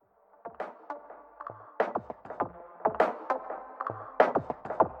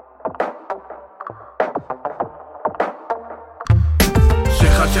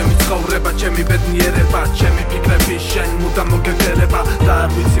ცხოვრება ჩემი ბედნიერება ჩემი ფიქრები შენ მუდამ მოგეფერება და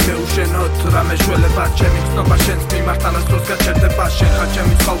არ ვიცი მეუშენოთ რა მეშველება ჩემი ცნობა შენს მიმართ არასდროს გაჩერდება შენ ხარ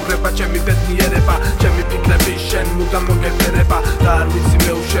ჩემი ცხოვრება ჩემი ბედნიერება ჩემი ფიქრები შენ მუდამ მოგეფერება და არ ვიცი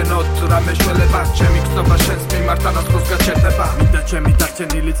მეუშენოთ რა მეშველება ჩემი ცნობა შენს მიმართ არასდროს გაჩერდება მინდა ჩემი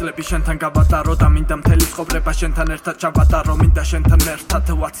დარჩენილი წლები შენთან გავატარო და მინდა მთელი ცხოვრება შენთან ერთად ჩავატარო მინდა შენთან ერთად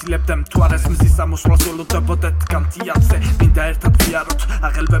ვაცილებდე მთვარეს მზის სამოსვლას ველოდებოდეთ გამთიათზე მინდა ერთად ვიაროთ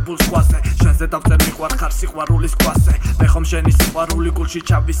აღელვებულ ზღვაზე შენზე დავწერ მიყვარხარ სიყვარულის ქვაზე მე ხომ შენი სიყვარული გულში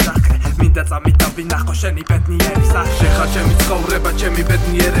ჩავისახე მინდა წამით დავინახო შენი ბედნიერი სახე შენ ხარ ჩემი ცხოვრება ჩემი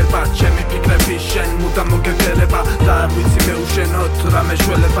ბედნიერება ჩემი ფიქრები შენ მუდამ მოგეფერება და არ ვიცი მეუშენოთ რა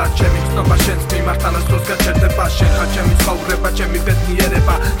მეშველება ჩემი ცნობა შენს მიმართ არასდროს გაჩერდება შენ ხარ ჩემი ცხოვრება ჩემი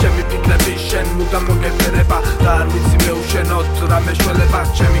ბედნიერება ჩემი ფიქრები შენ მუდამ მოგეფერება და არ ვიცი მეუშენოთ რა მეშველება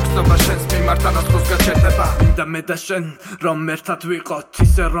ჩემი ცნობა შენს მიმართ არასდროს გაჩერდება მინდა მე და შენ რომ ერთად ვიყოთ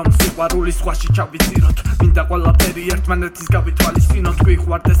ისე რომ სიყვარულის ზღვაში ჩავიწიროთ მინდა ყველაფერი ერთმანეთის გავითვალისწინოთ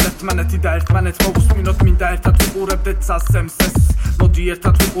გვიყვარდეს ერთმანეთი და ერთმანეთს მოვუსმინოთ მინდა ერთად ვიყურებდეთ სასემსეს მოდი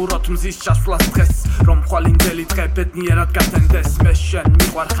ერთად ვიყუროთ მზის ჩასვლას დღეს რომ ხვალინდელი დღე ბედნიერად გათენდეს მე შენ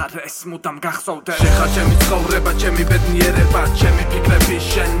მიყვარხარ ეს მუდამ გახსოვდეს შენ ხარ ჩემი ცხოვრება ჩემი ბედნიერება ჩემი ფიქრები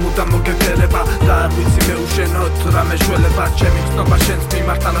შენ მუდამ მოგეფერება და არ ვიცი მეუშენოთ რა მეშველება ჩემი ცნობა შენს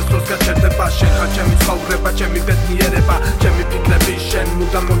მიმართ არასდროს გაჩერდება შენ ხარ ჩემი ცხოვრება ჩემი ბედნიერება ჩემი ფიქრები შენ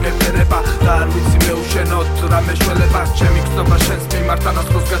მუდამ მოგეფერება და არ ვიცი მეუშენოთ რა მეშველება ჩემი ცნობა შენს მიმართ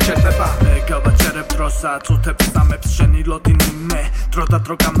არასდროს გაჩერდება მე გავაჩერებ დროსაც წუთებს სამებს შენი ლოდინი მე დრო და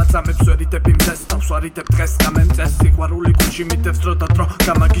დრო გამაწამებს ვერიდები მზეს თავს ვარიდებ დღეს გამემწეს სიყვარული გულში მიდევს დრო და დრო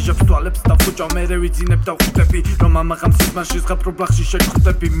გამაგიჟებს თვალებს და ვხუჭავ მერე ვიძინებ და ვხვდები რომ ამაღამ სიზმარში ზღაპრო ბლახში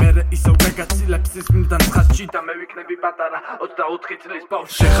შეგხვდები მერე ისევ გაგაცილებს ის მინდან ხატში და მე ვიქნები პატარა 24 წლის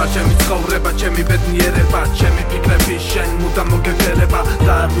ბავშვი შენ ხარ ჩემი ცხოვრება ჩემი ბედნიერება ჩემი ფიქრები შენ მუდამ მოგეფერება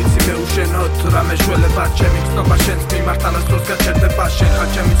და არ ვიცი მეუშენოთ რა მეშველება ჩემი ცნობა შენს მიმართ არასდროს გაჩერდება შენ ხარ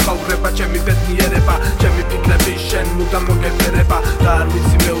ჩემი ცხოვრება ჩემი ბედნიერება ჩემი ფიქრები შენ მუდამ მოგეფერება და არ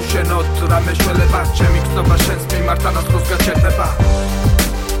ვიცი მეუშენოთ რა მეშველება